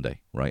on the Monday,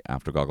 right,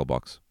 after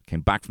Gogglebox.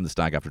 Came back from the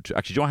stag after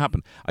actually, do you know what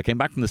happened? I came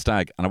back from the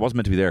stag, and I wasn't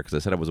meant to be there because I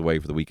said I was away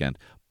for the weekend,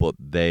 but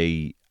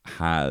they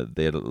had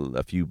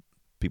a few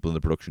people in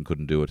the production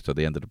couldn't do it, so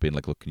they ended up being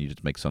like, look, can you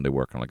just make Sunday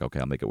work? And I'm like, okay,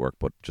 I'll make it work,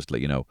 but just to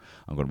let you know,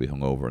 I'm going to be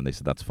hungover. And they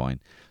said, that's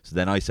fine. So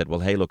then I said, well,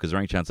 hey, look, is there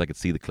any chance I could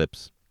see the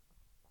clips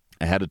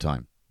ahead of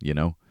time, you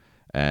know,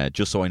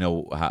 just so I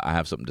know I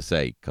have something to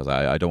say, because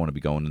I don't want to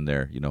be going in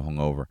there, you know,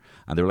 hungover.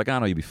 And they were like,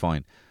 no, you'll be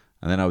fine.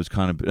 And then I was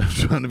kind of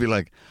trying to be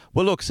like,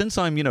 well, look, since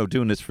I'm, you know,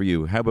 doing this for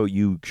you, how about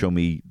you show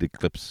me the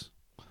clips?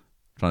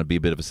 Trying to be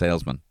a bit of a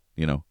salesman,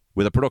 you know,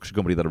 with a production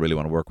company that I really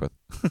want to work with.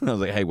 I was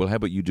like, hey, well, how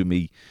about you do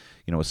me,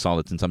 you know, a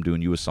solid, since I'm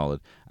doing you a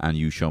solid, and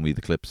you show me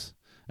the clips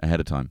ahead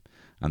of time.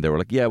 And they were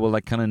like, yeah, well,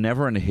 like, kind of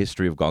never in the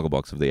history of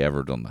Gogglebox have they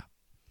ever done that.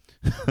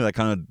 That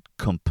kind of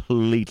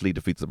completely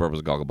defeats the purpose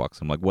of Gogglebox.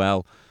 I'm like,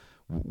 well,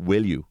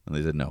 will you? And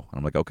they said no. And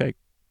I'm like, okay,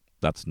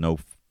 that's no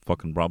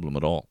fucking problem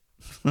at all.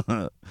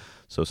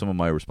 So some of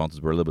my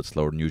responses were a little bit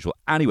slower than usual.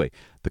 Anyway,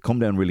 the come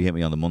down really hit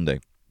me on the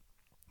Monday.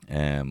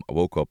 I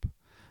woke up,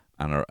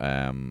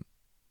 and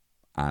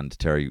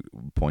Terry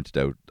pointed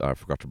out I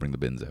forgot to bring the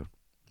bins out,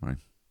 right?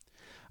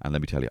 And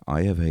let me tell you,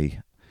 I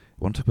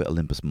want to talk about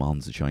Olympus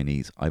Mons, the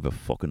Chinese. I have a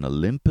fucking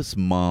Olympus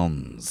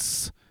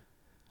Mons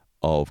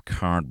of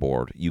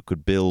cardboard. You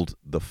could build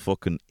the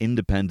fucking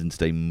Independence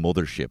Day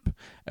mothership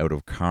out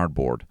of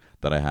cardboard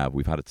that I have.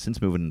 We've had it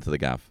since moving into the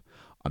gaff.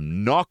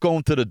 I'm not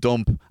going to the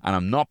dump, and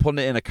I'm not putting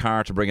it in a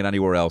car to bring it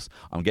anywhere else.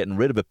 I'm getting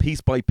rid of it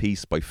piece by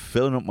piece by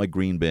filling up my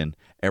green bin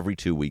every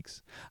 2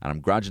 weeks, and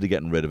I'm gradually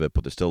getting rid of it,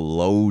 but there's still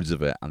loads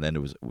of it. And then it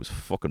was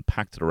fucking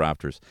packed to the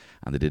rafters,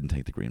 and they didn't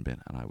take the green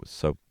bin, and I was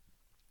so...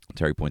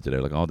 Terry pointed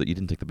out, like, oh, that you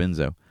didn't take the bins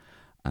out.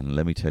 And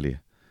let me tell you,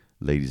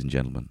 ladies and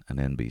gentlemen and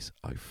NBs,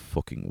 I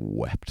fucking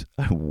wept.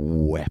 I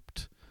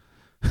wept.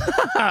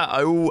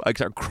 I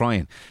started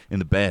crying in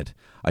the bed.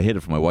 I hid it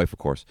from my wife, of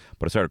course,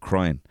 but I started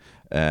crying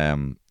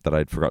that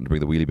I'd forgotten to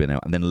bring the wheelie bin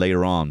out. And then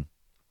later on,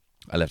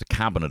 I left a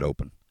cabinet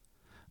open.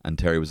 And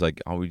Terry was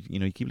like, oh, you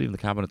know, you keep leaving the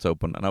cabinets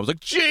open. And I was like,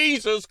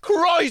 Jesus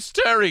Christ,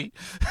 Terry!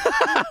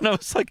 And I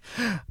was like,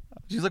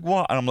 she's like,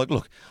 what? And I'm like,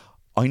 look,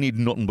 I need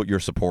nothing but your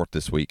support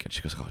this week. And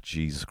she goes, oh,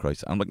 Jesus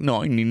Christ. And I'm like,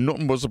 no, I need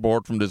nothing but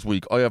support from this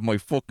week. I have my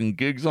fucking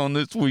gigs on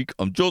this week.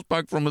 I'm just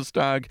back from a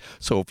stag.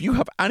 So if you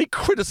have any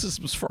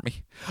criticisms for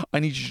me, I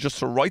need you just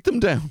to write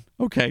them down,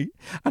 okay?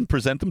 And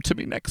present them to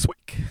me next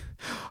week.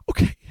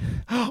 Okay,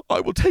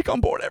 I will take on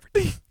board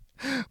everything,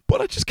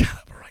 but I just can't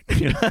have it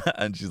right now.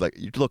 And she's like,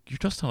 look, you're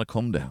just on a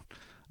come down.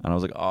 And I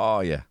was like, oh,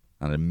 yeah.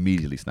 And I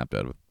immediately snapped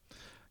out of it.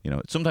 You know,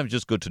 it's sometimes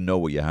just good to know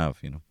what you have,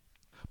 you know.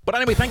 But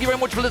anyway, thank you very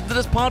much for listening to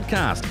this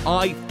podcast.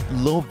 I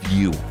love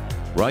you,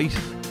 right?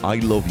 I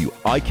love you.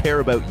 I care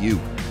about you,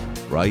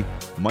 right?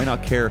 You might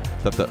not care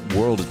that the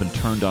world has been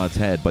turned on its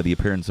head by the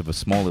appearance of a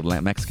small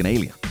little Mexican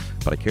alien,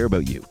 but I care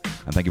about you.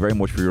 And thank you very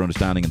much for your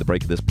understanding in the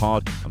break of this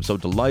pod. I'm so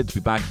delighted to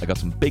be back. I got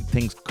some big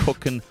things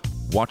cooking.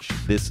 Watch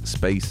this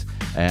space.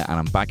 And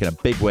I'm back in a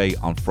big way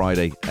on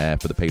Friday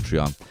for the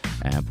Patreon.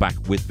 Back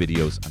with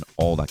videos and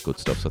all that good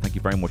stuff. So thank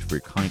you very much for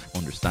your kind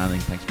understanding.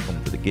 Thanks for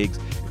coming to the gigs.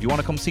 If you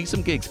want to come see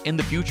some gigs in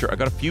the future, I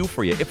got a few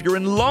for you. If you're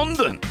in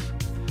London,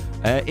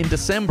 in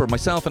December,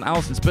 myself and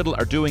Alison Spittle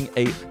are doing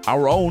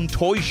our own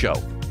toy show.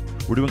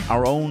 We're doing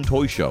our own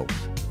toy show.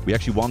 We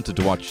actually wanted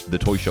to watch the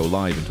toy show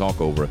live and talk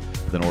over it,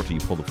 but then Orty, you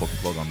pulled the fucking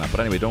plug on that. But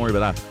anyway, don't worry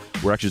about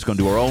that. We're actually just going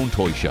to do our own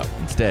toy show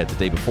instead, the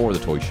day before the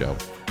toy show,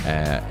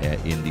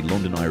 in the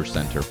London Irish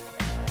Centre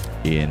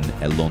in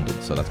London.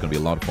 So that's going to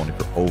be a lot of fun if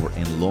you're over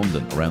in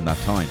London around that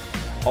time.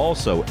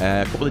 Also,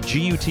 a couple of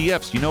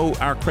GUTFs. You know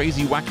our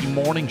crazy, wacky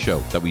morning show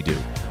that we do?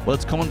 Well,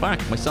 it's coming back.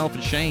 Myself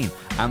and Shane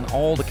and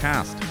all the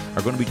cast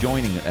are going to be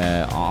joining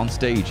on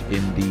stage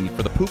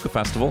for the Puka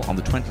Festival on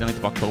the 29th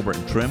of October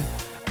in Trim.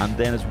 And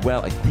then as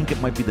well, I think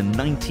it might be the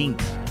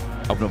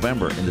 19th of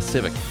November in the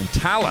Civic in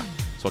Tala.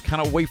 So I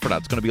cannot wait for that.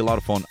 It's going to be a lot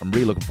of fun. I'm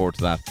really looking forward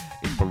to that.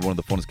 It's probably one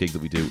of the funnest gigs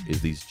that we do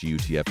is these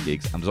GUTF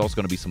gigs. And there's also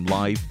going to be some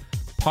live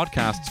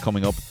podcasts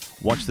coming up.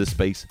 Watch this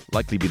space.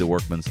 Likely be the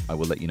Workman's. I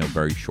will let you know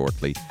very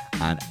shortly.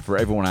 And for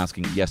everyone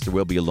asking, yes, there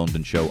will be a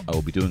London show. I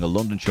will be doing a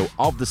London show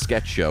of the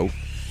sketch show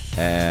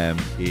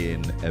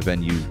in a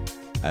venue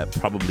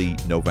probably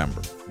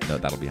November.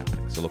 That'll be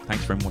happening. So look,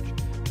 thanks very much.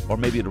 Or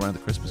maybe around the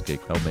Christmas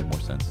gig. That would make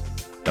more sense.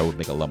 That would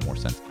make a lot more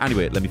sense.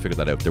 Anyway, let me figure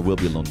that out. There will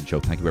be a London show.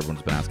 Thank you everyone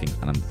who's been asking.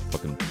 And I'm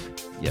fucking,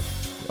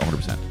 yes,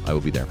 100%. I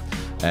will be there.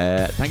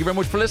 Thank you very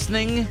much for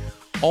listening.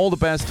 All the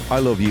best. I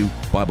love you.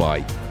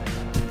 Bye-bye.